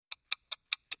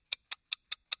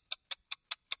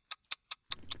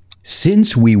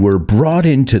Since we were brought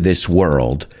into this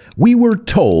world, we were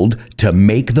told to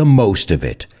make the most of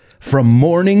it. From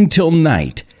morning till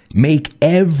night, make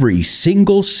every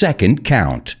single second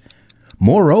count.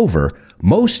 Moreover,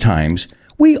 most times,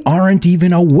 we aren't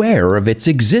even aware of its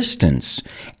existence,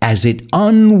 as it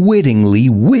unwittingly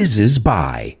whizzes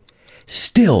by.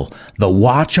 Still, the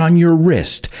watch on your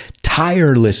wrist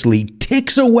tirelessly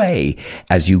ticks away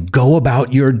as you go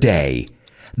about your day.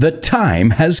 The time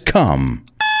has come.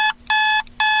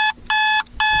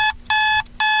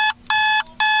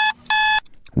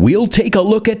 We'll take a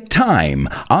look at time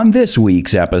on this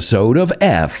week's episode of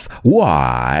FYI.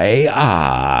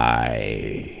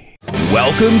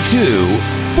 Welcome to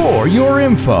For Your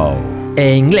Info.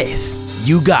 En inglés.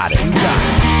 You got it.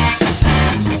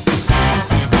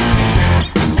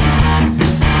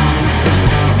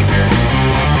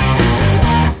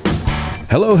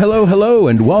 Hello,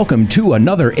 and welcome to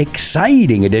another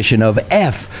exciting edition of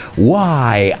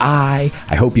FYI.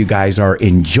 I hope you guys are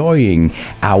enjoying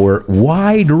our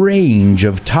wide range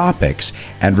of topics.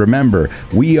 And remember,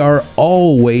 we are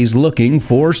always looking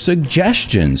for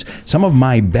suggestions. Some of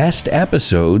my best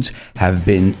episodes have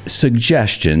been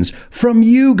suggestions from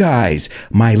you guys,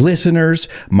 my listeners,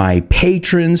 my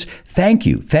patrons. Thank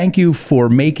you. Thank you for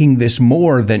making this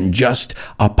more than just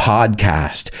a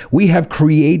podcast. We have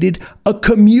created a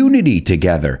community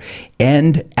together.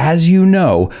 And as you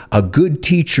know, a good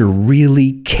teacher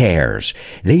really cares.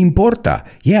 Le importa.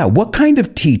 Yeah, what kind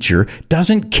of teacher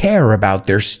doesn't care about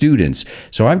their students?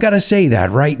 So I've got to say that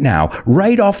right now,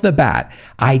 right off the bat.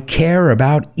 I care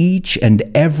about each and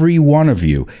every one of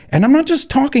you. And I'm not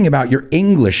just talking about your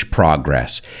English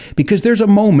progress, because there's a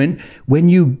moment when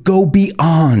you go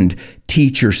beyond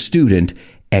teacher-student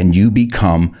and you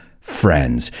become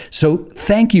friends. So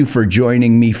thank you for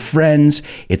joining me, friends.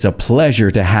 It's a pleasure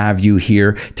to have you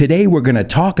here. Today we're going to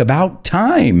talk about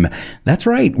time. That's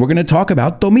right. We're going to talk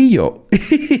about tomillo.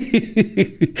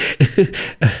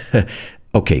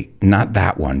 Okay, not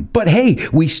that one. But hey,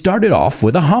 we started off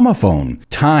with a homophone.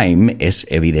 Time es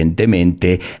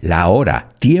evidentemente la hora,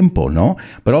 tiempo, ¿no?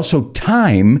 But also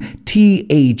time,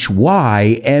 T-H-Y-M-E,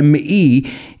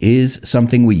 is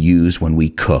something we use when we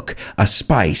cook, a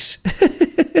spice.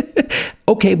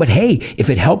 Okay, but hey, if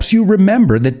it helps you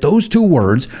remember that those two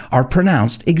words are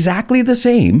pronounced exactly the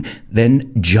same,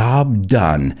 then job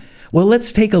done. Well,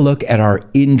 let's take a look at our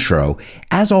intro.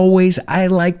 As always, I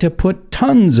like to put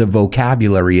tons of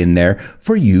vocabulary in there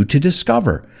for you to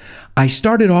discover. I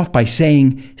started off by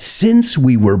saying, since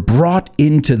we were brought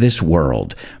into this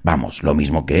world. Vamos, lo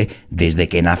mismo que desde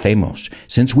que nacemos.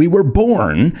 Since we were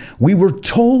born, we were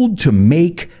told to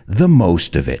make the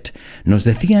most of it. Nos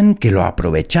decían que lo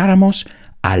aprovecháramos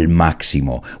al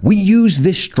máximo. We use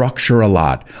this structure a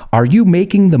lot. Are you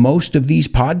making the most of these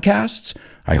podcasts?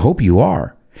 I hope you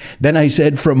are. Then I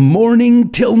said from morning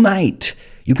till night.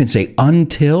 You can say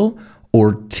until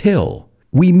or till.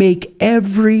 We make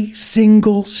every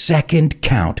single second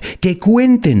count. Que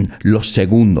cuenten los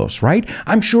segundos, right?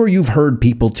 I'm sure you've heard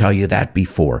people tell you that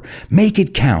before. Make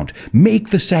it count. Make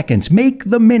the seconds. Make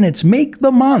the minutes. Make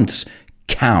the months.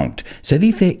 Count. Se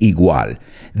dice igual.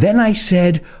 Then I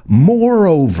said,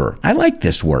 moreover. I like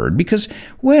this word because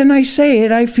when I say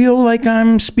it, I feel like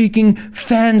I'm speaking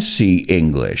fancy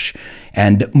English.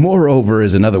 And moreover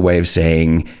is another way of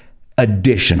saying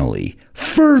additionally.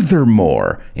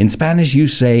 Furthermore. In Spanish, you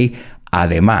say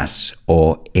además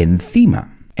or encima.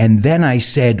 And then I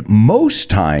said, most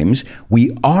times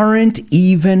we aren't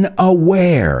even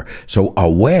aware. So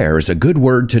aware is a good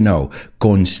word to know.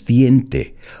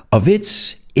 Consciente of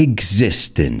its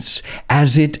existence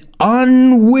as it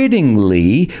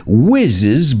unwittingly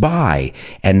whizzes by.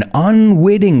 And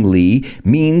unwittingly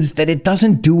means that it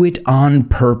doesn't do it on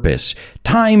purpose.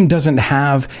 Time doesn't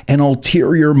have an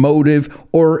ulterior motive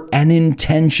or an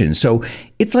intention. So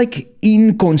it's like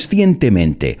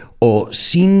inconscientemente or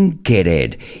sin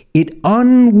querer. It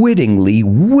unwittingly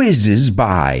whizzes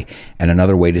by. And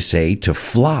another way to say to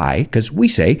fly, because we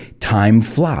say time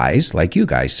flies, like you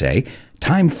guys say.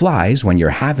 Time flies when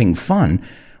you're having fun.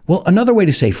 Well, another way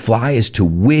to say fly is to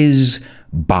whiz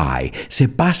by. Se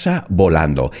pasa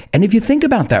volando. And if you think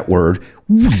about that word,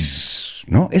 whiz,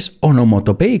 no, es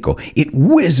onomatopeico. It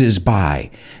whizzes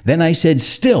by. Then I said,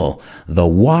 still, the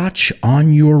watch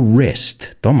on your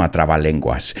wrist. Toma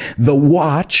trabalenguas. The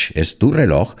watch es tu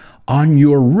reloj. On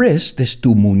your wrist es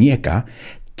tu muñeca.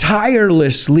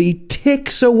 Tirelessly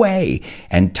ticks away.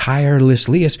 And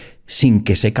tirelessly es sin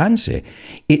que se canse.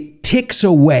 It ticks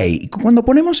away. Cuando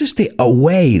ponemos este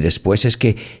away después es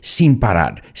que sin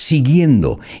parar,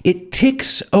 siguiendo. It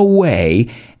ticks away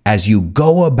as you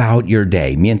go about your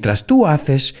day, mientras tú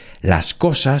haces las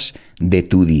cosas de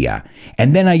tu día.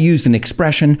 And then I used an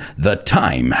expression, the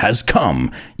time has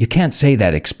come. You can't say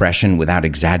that expression without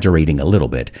exaggerating a little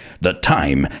bit. The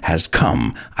time has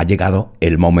come. Ha llegado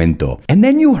el momento. And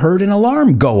then you heard an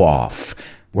alarm go off.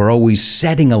 We're always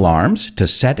setting alarms. To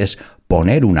set is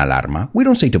poner una alarma. We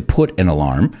don't say to put an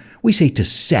alarm. We say to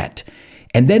set.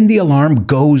 And then the alarm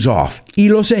goes off. Y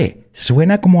lo sé,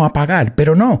 suena como apagar,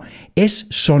 pero no, es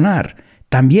sonar.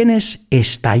 También es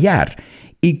estallar.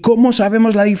 ¿Y cómo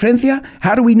sabemos la diferencia?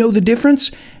 How do we know the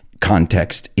difference?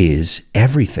 Context is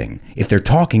everything. If they're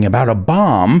talking about a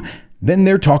bomb, then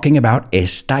they're talking about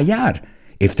estallar.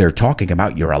 If they're talking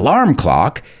about your alarm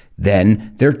clock,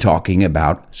 then they're talking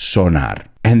about sonar.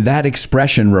 And that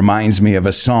expression reminds me of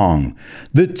a song.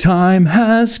 The time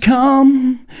has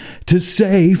come to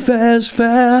say fair's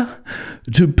fair,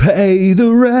 to pay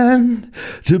the rent,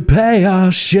 to pay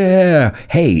our share.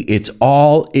 Hey, it's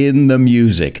all in the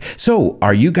music. So,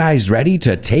 are you guys ready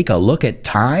to take a look at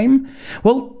time?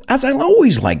 Well, as I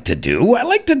always like to do, I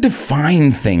like to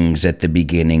define things at the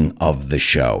beginning of the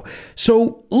show.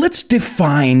 So let's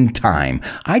define time.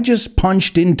 I just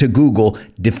punched into Google,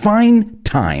 define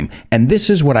time, and this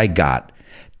is what I got.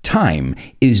 Time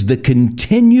is the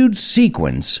continued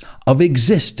sequence of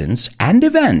existence and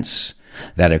events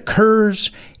that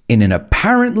occurs in an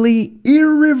apparently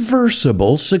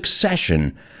irreversible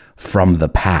succession from the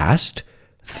past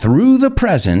through the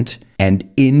present and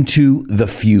into the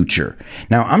future.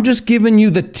 Now, I'm just giving you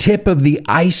the tip of the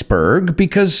iceberg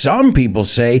because some people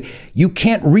say you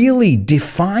can't really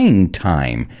define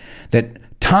time, that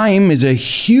time is a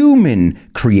human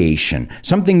creation,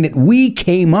 something that we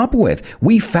came up with.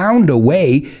 We found a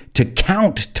way to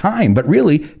count time, but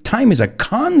really, time is a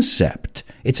concept.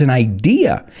 It's an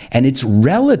idea, and it's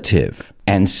relative.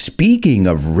 And speaking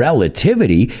of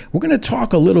relativity, we're going to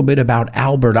talk a little bit about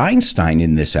Albert Einstein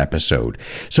in this episode.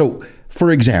 So,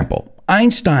 for example,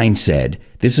 Einstein said,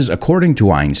 this is according to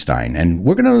Einstein, and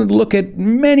we're going to look at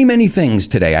many, many things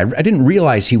today. I didn't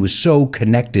realize he was so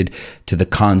connected to the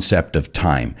concept of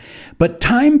time. But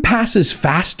time passes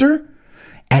faster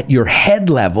at your head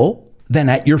level than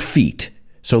at your feet.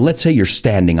 So let's say you're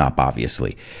standing up,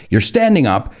 obviously. You're standing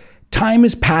up. Time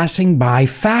is passing by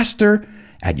faster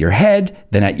at your head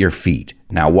than at your feet.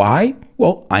 Now, why?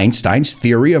 Well, Einstein's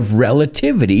theory of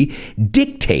relativity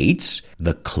dictates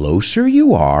the closer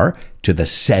you are to the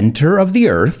center of the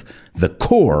earth, the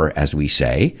core, as we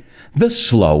say, the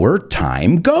slower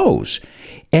time goes.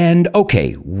 And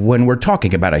okay, when we're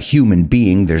talking about a human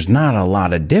being, there's not a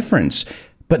lot of difference.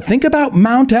 But think about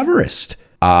Mount Everest.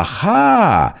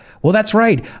 Aha! Well, that's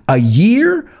right. A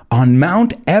year on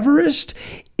Mount Everest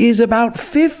is about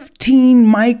 15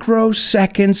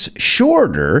 microseconds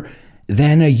shorter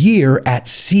than a year at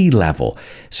sea level.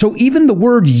 So even the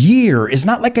word year is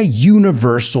not like a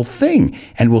universal thing.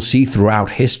 And we'll see throughout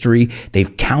history,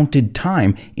 they've counted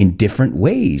time in different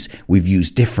ways. We've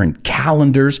used different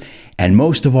calendars. And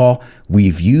most of all,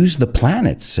 we've used the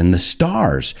planets and the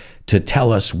stars to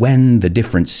tell us when the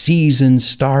different seasons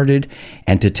started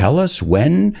and to tell us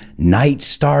when night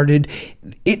started.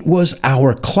 It was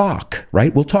our clock,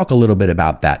 right? We'll talk a little bit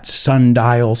about that,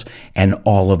 sundials and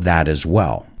all of that as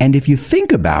well. And if you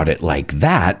think about it like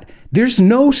that, there's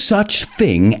no such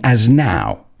thing as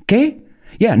now, okay?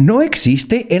 Yeah, no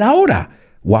existe el ahora.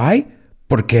 Why?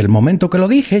 Porque el momento que lo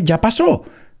dije ya pasó.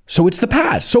 So it's the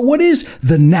past. So what is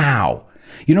the now?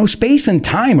 You know, space and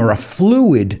time are a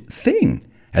fluid thing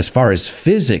as far as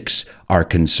physics are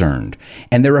concerned,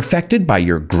 and they're affected by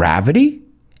your gravity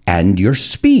and your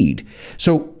speed.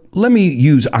 So let me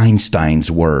use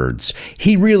Einstein's words.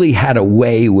 He really had a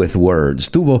way with words.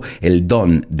 Tuvo el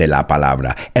don de la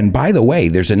palabra. And by the way,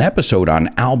 there's an episode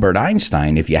on Albert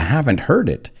Einstein if you haven't heard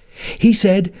it. He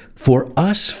said, for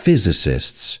us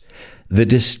physicists, the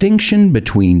distinction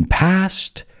between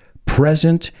past,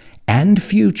 present, and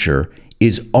future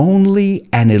is only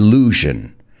an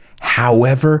illusion,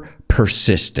 however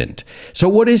persistent. So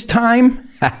what is time?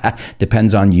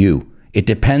 Depends on you. It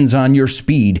depends on your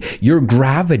speed, your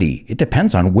gravity. It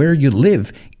depends on where you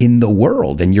live in the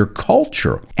world and your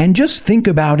culture. And just think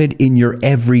about it in your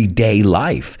everyday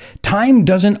life. Time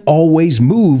doesn't always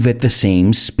move at the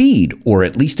same speed, or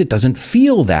at least it doesn't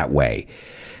feel that way.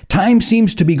 Time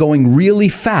seems to be going really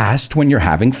fast when you're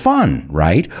having fun,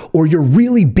 right? Or you're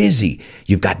really busy.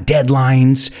 You've got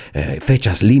deadlines,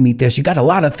 fechas límites. You got a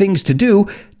lot of things to do.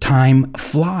 Time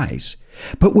flies.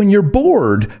 But when you're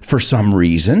bored for some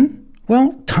reason,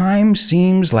 well, time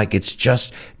seems like it's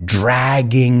just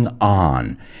dragging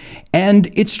on. And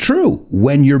it's true.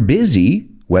 When you're busy,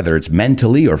 whether it's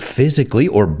mentally or physically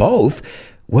or both,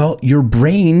 Well, your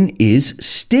brain is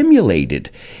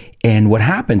stimulated. And what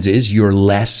happens is you're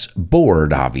less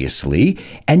bored, obviously,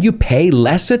 and you pay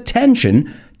less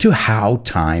attention to how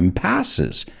time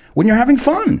passes when you're having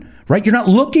fun, right? You're not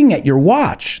looking at your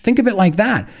watch. Think of it like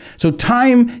that. So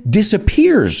time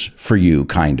disappears for you,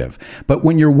 kind of. But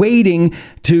when you're waiting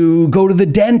to go to the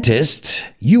dentist,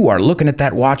 you are looking at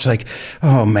that watch like,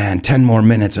 oh man, 10 more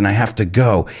minutes and I have to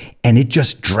go. And it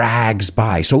just drags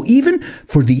by. So even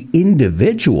for the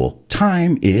individual,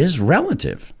 time is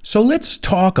relative. So let's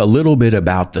talk a little bit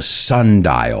about the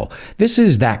sundial. This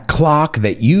is that clock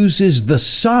that uses the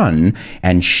sun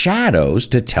and shadows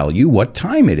to tell you what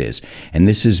time it is. And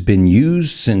this has been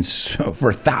used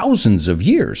for thousands of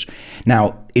years.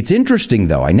 Now, it's interesting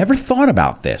though. I never thought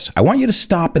about this. I want you to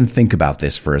stop and think about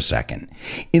this for a second.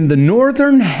 In the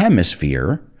northern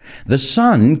hemisphere, the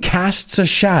sun casts a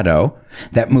shadow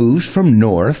that moves from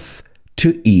north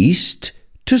to east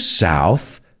to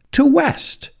south to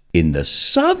west. In the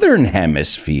southern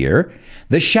hemisphere,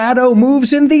 the shadow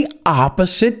moves in the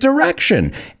opposite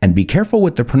direction. And be careful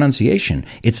with the pronunciation.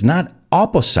 It's not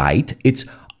opposite, it's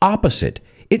opposite.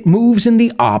 It moves in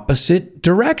the opposite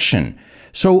direction.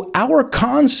 So our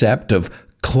concept of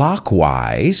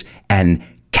clockwise and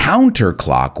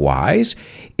counterclockwise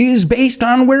is based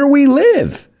on where we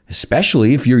live,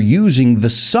 especially if you're using the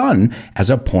sun as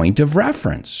a point of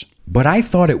reference. But I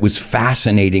thought it was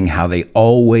fascinating how they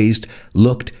always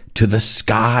looked to the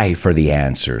sky for the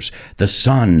answers, the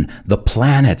sun, the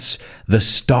planets, the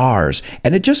stars.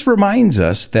 And it just reminds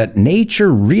us that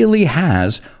nature really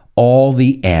has all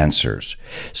the answers.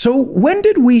 So when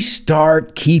did we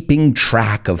start keeping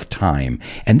track of time?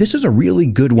 And this is a really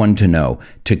good one to know,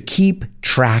 to keep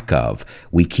track of.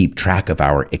 We keep track of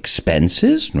our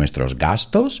expenses, nuestros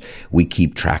gastos. We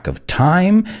keep track of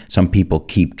time. Some people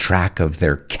keep track of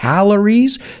their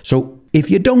calories. So if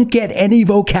you don't get any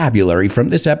vocabulary from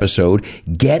this episode,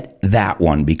 get that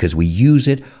one because we use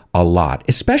it a lot,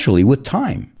 especially with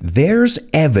time. There's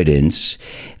evidence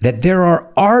that there are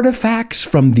artifacts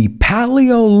from the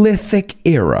Paleolithic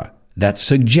era that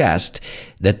suggest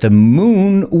that the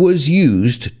moon was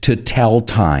used to tell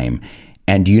time.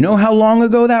 And do you know how long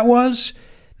ago that was?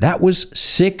 That was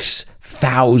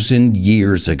 6,000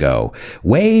 years ago,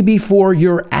 way before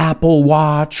your Apple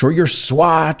Watch or your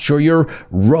Swatch or your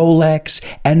Rolex.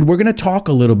 And we're going to talk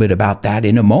a little bit about that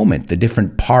in a moment, the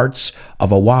different parts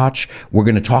of a watch. We're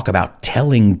going to talk about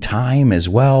telling time as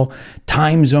well,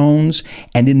 time zones.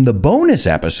 And in the bonus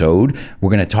episode,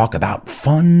 we're going to talk about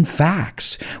fun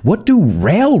facts. What do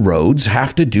railroads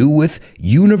have to do with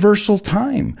universal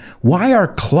time? Why are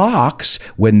clocks,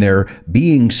 when they're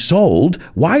being sold,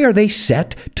 why are they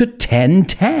set to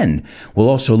 10:10? We'll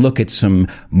also look at some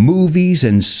movies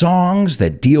and songs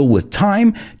that deal with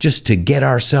time just to get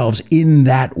ourselves in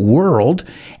that world.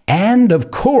 And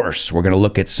of course, we're going to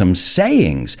look at some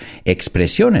sayings,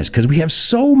 expresiones, because we have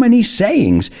so many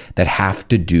sayings that have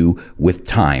to do with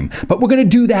time. But we're going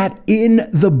to do that in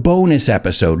the bonus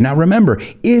episode. Now remember,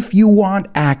 if you want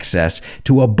access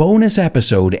to a bonus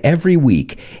episode every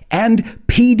week and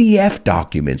PDF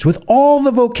documents with all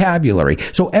the vocabulary,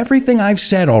 so everything I've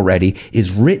said already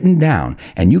is written down,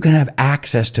 and you can have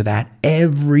access to that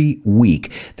every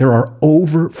week. There are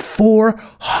over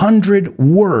 400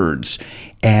 words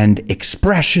and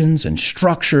expressions and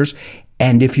structures.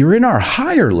 And if you're in our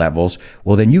higher levels,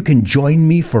 well, then you can join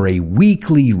me for a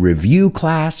weekly review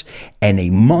class and a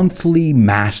monthly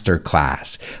master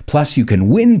class. Plus, you can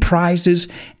win prizes.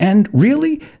 And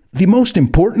really, the most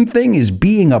important thing is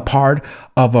being a part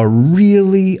of a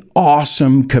really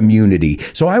awesome community.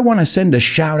 So I want to send a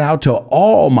shout out to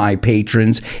all my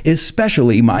patrons,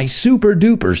 especially my super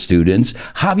duper students,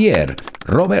 Javier,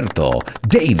 Roberto,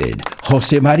 David,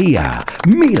 Jose Maria,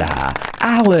 Mila,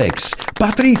 Alex,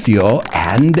 Patricio,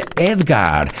 and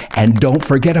Edgar. And don't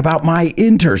forget about my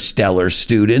interstellar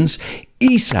students,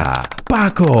 Isa,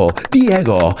 Paco,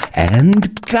 Diego,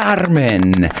 and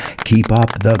Carmen. Keep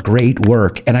up the great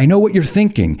work. And I know what you're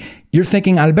thinking. You're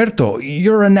thinking, Alberto,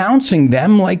 you're announcing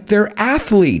them like they're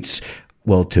athletes.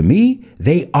 Well, to me,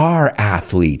 they are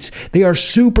athletes. They are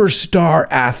superstar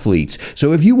athletes.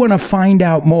 So if you want to find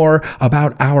out more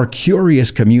about our curious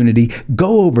community,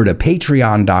 go over to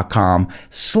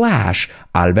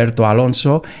patreon.com/Alberto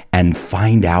Alonso and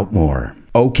find out more.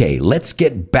 Okay, let's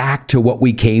get back to what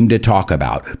we came to talk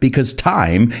about, because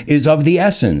time is of the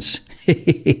essence.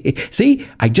 See,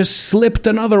 I just slipped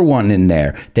another one in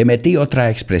there. Te metí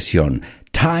otra expresión.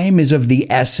 Time is of the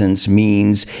essence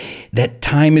means that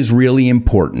time is really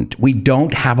important. We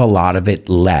don't have a lot of it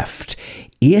left.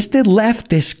 Y este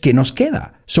left es que nos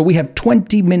queda. So we have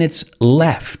 20 minutes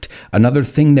left. Another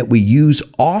thing that we use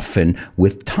often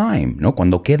with time, ¿no?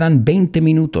 Cuando quedan 20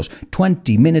 minutos,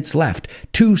 20 minutes left,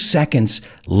 2 seconds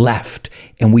left.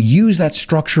 And we use that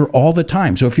structure all the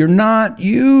time. So if you're not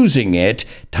using it,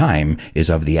 time is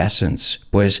of the essence.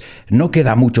 Pues no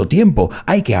queda mucho tiempo.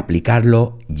 Hay que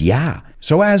aplicarlo ya.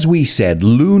 So as we said,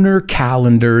 lunar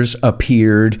calendars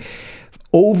appeared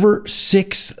over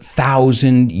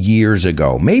 6,000 years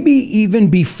ago, maybe even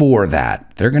before that.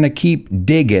 They're going to keep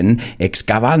digging,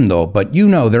 excavando, but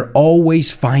they're always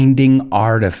finding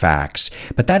artifacts.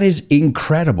 But that is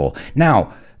incredible.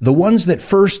 Now, the ones that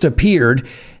first appeared,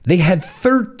 they had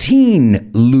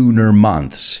 13 lunar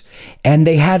months, and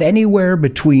they had anywhere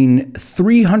between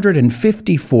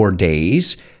 354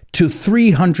 days to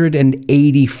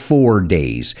 384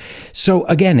 days. So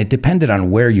again, it depended on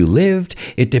where you lived,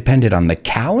 it depended on the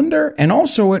calendar, and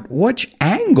also at which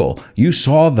angle you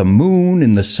saw the moon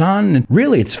and the sun. And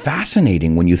really, it's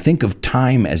fascinating when you think of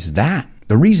time as that.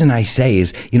 The reason I say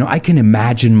is, I can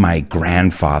imagine my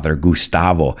grandfather,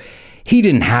 Gustavo. He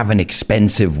didn't have an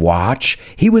expensive watch.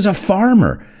 He was a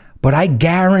farmer. But I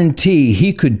guarantee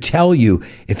he could tell you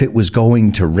if it was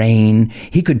going to rain.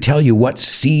 He could tell you what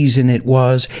season it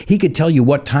was. He could tell you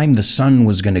what time the sun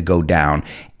was going to go down.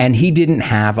 And he didn't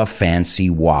have a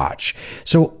fancy watch.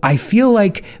 So I feel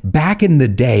like back in the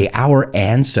day, our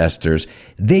ancestors,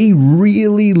 they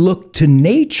really looked to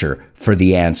nature for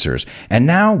the answers. And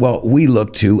now, we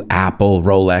look to Apple,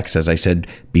 Rolex, as I said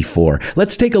before.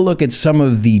 Let's take a look at some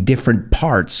of the different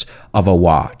parts of a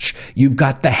watch. You've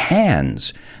got the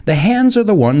hands. The hands are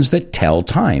the ones that tell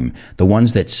time, the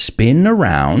ones that spin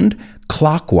around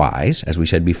clockwise. As we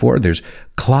said before, there's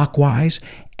clockwise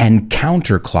and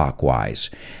counterclockwise.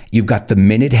 You've got the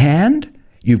minute hand,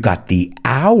 you've got the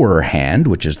hour hand,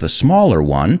 which is the smaller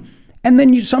one, and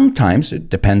then sometimes, it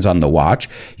depends on the watch,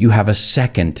 you have a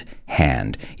second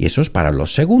hand. Y eso es para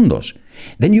los segundos.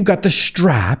 Then you've got the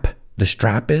strap. The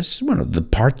strap is the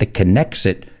part that connects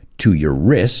it to your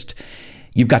wrist.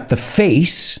 You've got the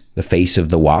face. The face of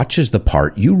the watch is the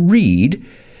part you read.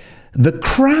 The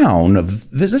crown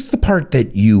that's the part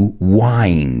that you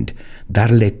wind.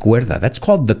 Darle cuerda. That's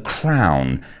called the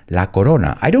crown. La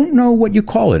corona. I don't know what you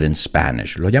call it in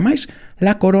Spanish. ¿Lo llamáis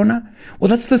la corona? Well,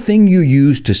 that's the thing you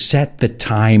use to set the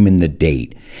time and the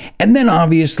date. And then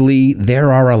obviously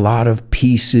there are a lot of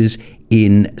pieces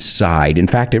inside. In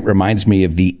fact, it reminds me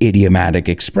of the idiomatic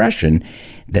expression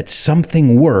that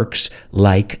something works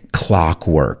like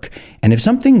clockwork. And if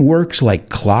something works like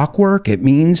clockwork, it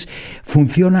means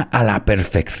funciona a la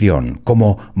perfección,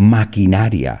 como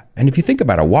maquinaria. And if you think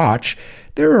about a watch,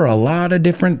 there are a lot of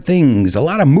different things, a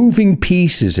lot of moving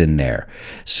pieces in there.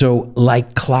 So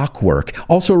like clockwork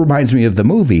also reminds me of the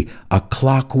movie A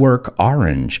Clockwork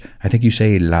Orange. I think you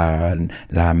say la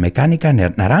mecánica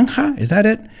naranja, is that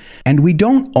it? And we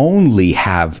don't only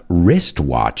have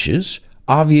wristwatches.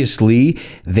 Obviously,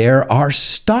 there are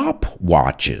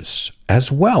stopwatches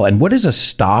as well. And what is a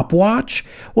stopwatch?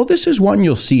 Well, this is one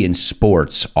you'll see in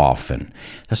sports often.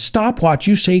 A stopwatch,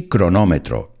 you say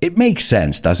cronómetro. It makes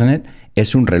sense, doesn't it?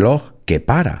 Es un reloj que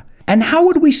para. And how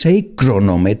would we say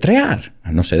cronometrear?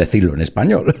 No sé decirlo en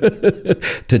español.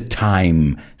 To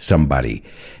time somebody.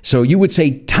 So you would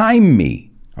say time me.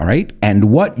 All right.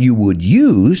 And what you would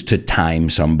use to time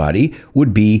somebody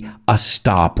would be a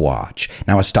stopwatch.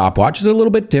 Now, a stopwatch is a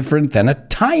little bit different than a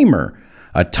timer.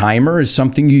 A timer is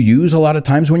something you use a lot of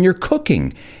times when you're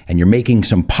cooking and you're making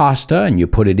some pasta and you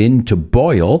put it in to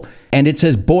boil and it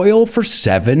says boil for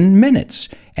 7 minutes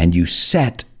and you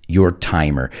set your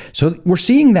timer. So we're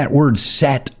seeing that word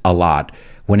set a lot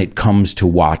when it comes to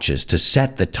watches, to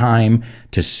set the time,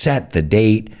 to set the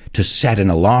date, to set an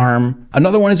alarm.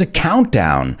 Another one is a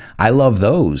countdown. I love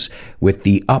those. With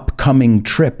the upcoming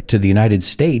trip to the United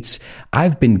States,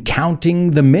 I've been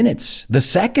counting the minutes, the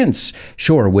seconds.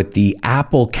 Sure, with the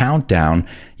Apple countdown,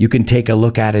 you can take a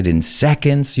look at it in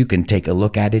seconds. You can take a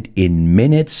look at it in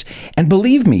minutes. And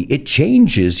believe me, it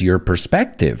changes your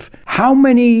perspective. How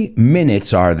many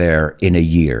minutes are there in a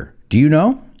year? Do you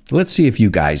know? Let's see if you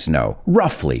guys know.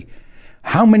 Roughly,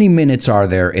 how many minutes are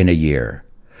there in a year?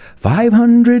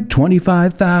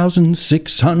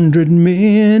 525,600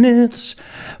 minutes.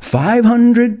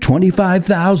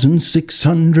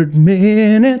 525,600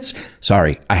 minutes.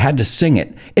 Sorry, I had to sing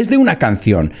it. Es de una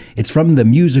canción. It's from the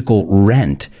musical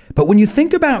Rent. But when you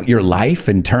think about your life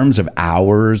in terms of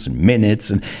hours, minutes,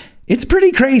 and it's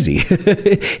pretty crazy.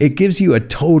 It gives you a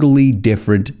totally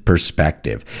different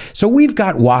perspective. So we've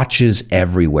got watches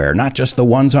everywhere, not just the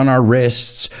ones on our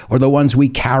wrists or the ones we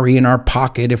carry in our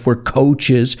pocket if we're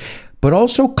coaches, but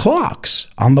also clocks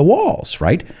on the walls,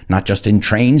 right? Not just in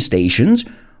train stations,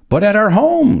 But at our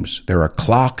homes, there are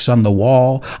clocks on the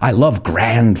wall. I love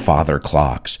grandfather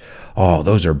clocks. Oh,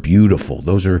 those are beautiful.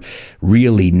 Those are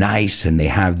really nice. And they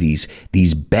have these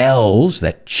bells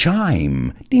that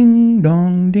chime. Ding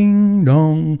dong, ding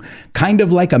dong. Kind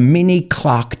of like a mini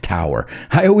clock tower.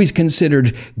 I always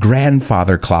considered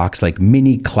grandfather clocks like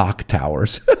mini clock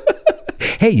towers.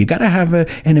 Hey, you got to have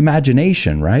an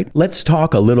imagination, right? Let's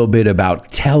talk a little bit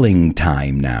about telling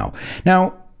time now.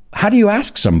 Now, how do you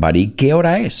ask somebody, ¿Qué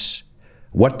hora es?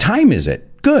 What time is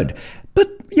it? Good. But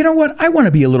you know what? I want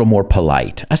to be a little more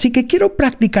polite. Así que quiero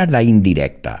practicar la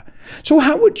indirecta. So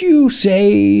how would you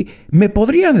say, ¿Me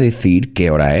podría decir qué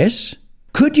hora es?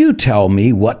 Could you tell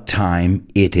me what time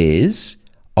it is?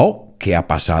 Oh, ¿qué ha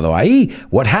pasado ahí?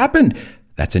 What happened?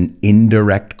 That's an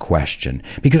indirect question.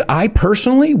 Because I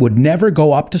personally would never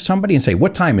go up to somebody and say,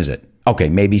 what time is it? Okay,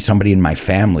 maybe somebody in my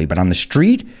family, but on the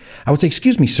street, I would say,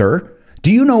 excuse me, sir,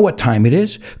 do you know what time it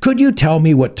is? Could you tell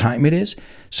me what time it is?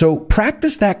 So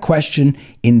practice that question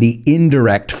in the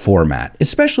indirect format,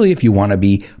 especially if you want to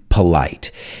be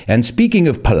polite. And speaking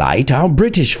of polite, our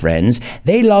British friends,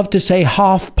 they love to say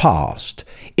 8:30.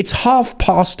 It's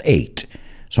 8:30.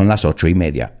 Son las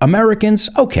 8:30. Americans,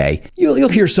 okay, you'll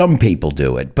hear some people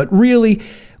do it, but really,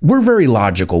 we're very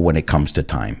logical when it comes to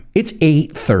time. It's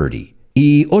 8:30.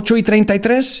 Y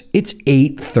 8:33, it's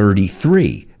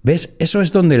 8:33. ¿Ves? Eso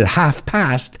es donde el half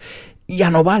past ya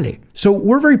no vale. So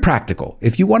we're very practical.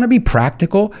 If you want to be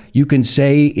practical, you can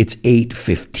say it's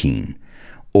 8:15.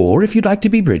 Or if you'd like to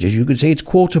be British, you could say it's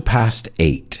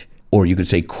 8:15. Or you could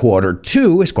say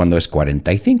 2:45 es cuando es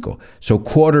 45. So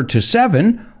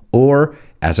 6:45, or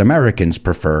as Americans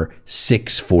prefer,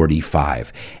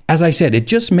 6:45. As I said, it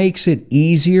just makes it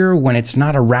easier when it's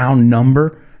not a round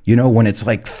number. You know, when it's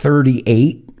like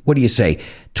 38. What do you say?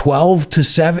 12 to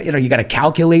 7? You got to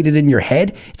calculate it in your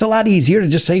head. It's a lot easier to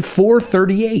just say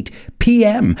 4:38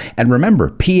 p.m. And remember,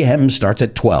 p.m. starts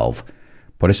at 12.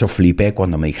 Por eso flipé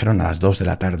cuando me dijeron a las 2 de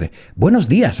la tarde, buenos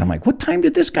días. I'm like, what time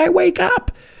did this guy wake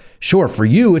up? Sure, for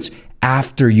you, it's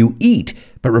after you eat.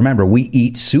 But remember, we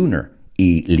eat sooner.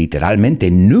 Y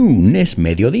literalmente noon es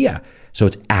mediodía. So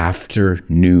it's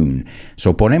afternoon.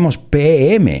 So ponemos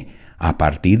p.m. a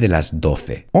partir de las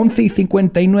 12.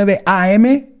 11:59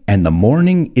 a.m. and the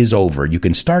morning is over. You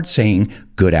can start saying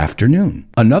good afternoon.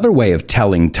 Another way of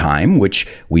telling time, which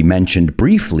we mentioned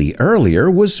briefly earlier,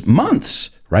 was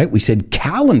months, right? We said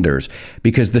calendars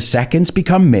because the seconds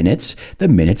become minutes, the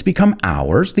minutes become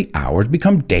hours, the hours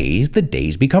become days, the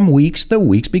days become weeks, the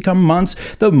weeks become months,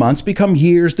 the months become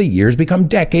years, the years become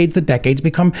decades, the decades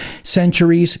become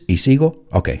centuries. ¿Y sigo?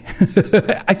 Okay.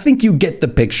 I think you get the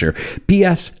picture.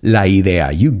 Pillas la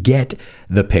idea. You get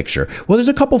the picture. Well, there's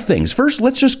a couple things. First,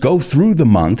 let's just go through the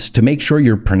months to make sure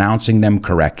you're pronouncing them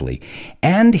correctly.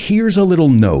 And here's a little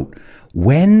note.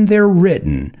 When they're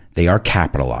written, they are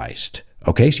capitalized.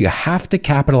 Okay, so you have to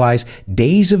capitalize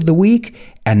days of the week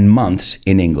and months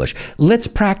in English. Let's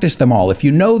practice them all. If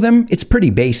you know them, it's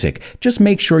pretty basic. Just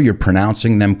make sure you're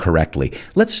pronouncing them correctly.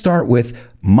 Let's start with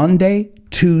Monday,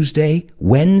 Tuesday,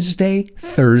 Wednesday,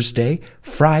 Thursday,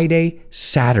 Friday,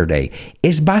 Saturday.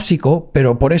 Es básico,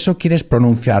 pero por eso quieres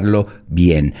pronunciarlo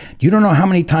bien. You don't know how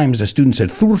many times a student said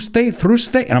Thursday,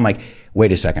 and I'm like,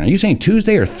 wait a second, are you saying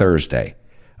Tuesday or Thursday?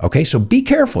 Okay, so be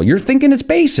careful. You're thinking it's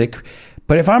basic,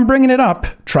 but if I'm bringing it up,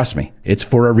 trust me, it's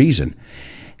for a reason.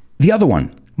 The other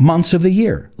one, months of the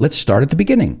year. Let's start at the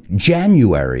beginning.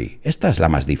 January. Esta es la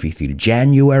más difícil.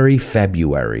 January,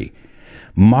 February.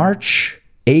 March,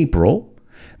 April.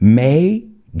 May,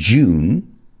 June.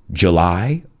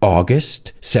 July,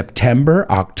 August. September,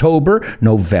 October.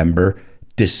 November,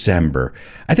 December.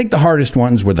 I think the hardest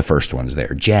ones were the first ones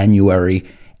there. January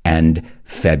and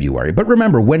February. But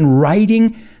remember, when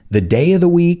writing the day of the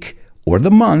week or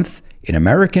the month, in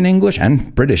American English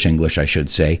and British English, I should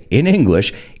say, in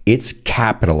English, it's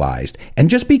capitalized. And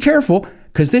just be careful,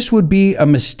 because this would be a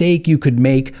mistake you could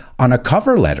make on a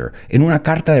cover letter, in una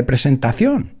carta de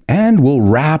presentación. And we'll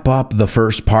wrap up the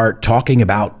first part talking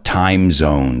about time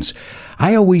zones.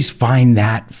 I always find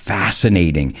that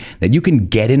fascinating, that you can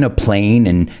get in a plane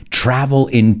and travel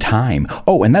in time.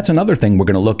 Oh, and that's another thing we're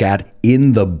going to look at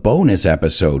in the bonus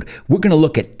episode. We're going to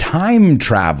look at time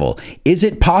travel. Is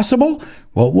it possible?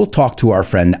 Well, we'll talk to our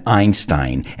friend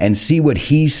Einstein and see what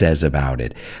he says about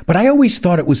it. But I always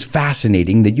thought it was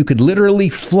fascinating that you could literally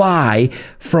fly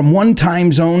from one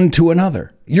time zone to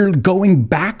another. You're going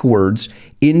backwards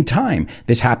in time.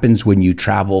 This happens when you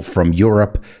travel from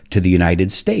Europe to the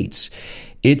United States.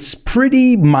 It's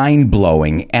pretty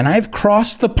mind-blowing, and I've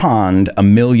crossed the pond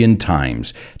 1,000,000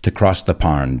 times. To cross the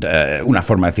pond, una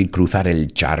forma de decir cruzar el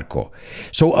charco.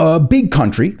 So a big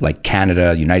country like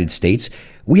Canada, United States,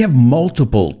 We have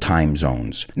multiple time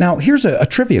zones. Now, here's a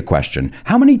trivia question.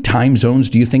 How many time zones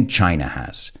do you think China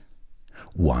has?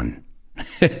 1.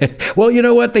 Well, you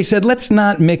know what? They said, let's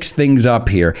not mix things up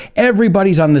here.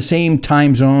 Everybody's on the same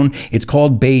time zone. It's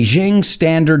called Beijing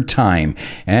Standard Time.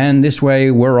 And this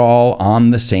way, we're all on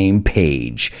the same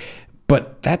page.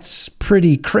 But that's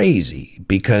pretty crazy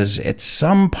because at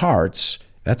some parts,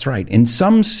 that's right, in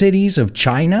some cities of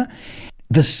China,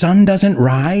 the sun doesn't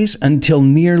rise until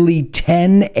nearly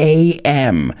 10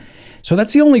 a.m. So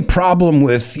that's the only problem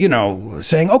with,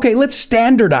 saying, okay, let's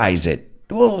standardize it.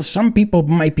 Well, some people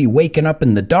might be waking up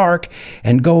in the dark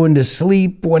and going to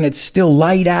sleep when it's still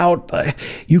light out.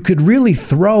 You could really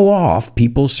throw off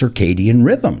people's circadian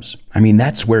rhythms. I mean,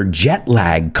 that's where jet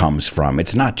lag comes from.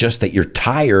 It's not just that you're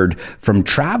tired from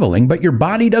traveling, but your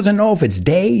body doesn't know if it's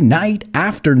day, night,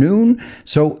 afternoon.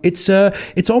 So it's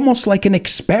almost like an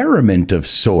experiment of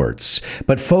sorts.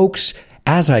 But folks,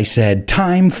 as I said,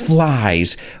 time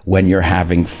flies when you're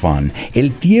having fun. El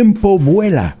tiempo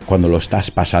vuela cuando lo estás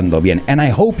pasando bien. And I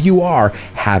hope you are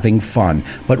having fun.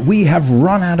 But we have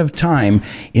run out of time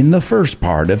in the first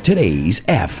part of today's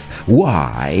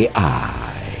FYI.